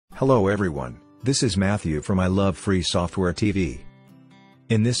Hello everyone, this is Matthew from I Love Free Software TV.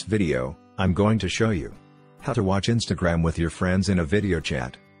 In this video, I'm going to show you how to watch Instagram with your friends in a video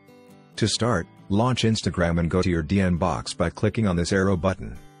chat. To start, launch Instagram and go to your DN box by clicking on this arrow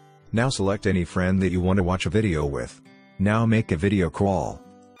button. Now select any friend that you want to watch a video with. Now make a video call.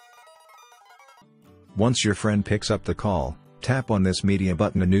 Once your friend picks up the call, tap on this media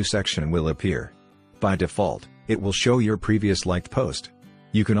button. A new section will appear. By default, it will show your previous liked post.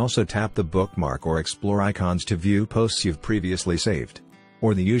 You can also tap the bookmark or explore icons to view posts you've previously saved.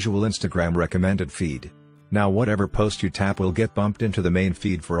 Or the usual Instagram recommended feed. Now whatever post you tap will get bumped into the main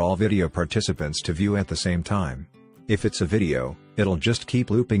feed for all video participants to view at the same time. If it's a video, it'll just keep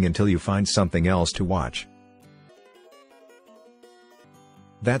looping until you find something else to watch.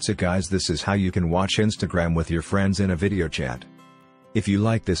 That's it guys, this is how you can watch Instagram with your friends in a video chat. If you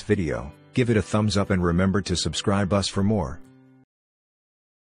like this video, give it a thumbs up and remember to subscribe us for more.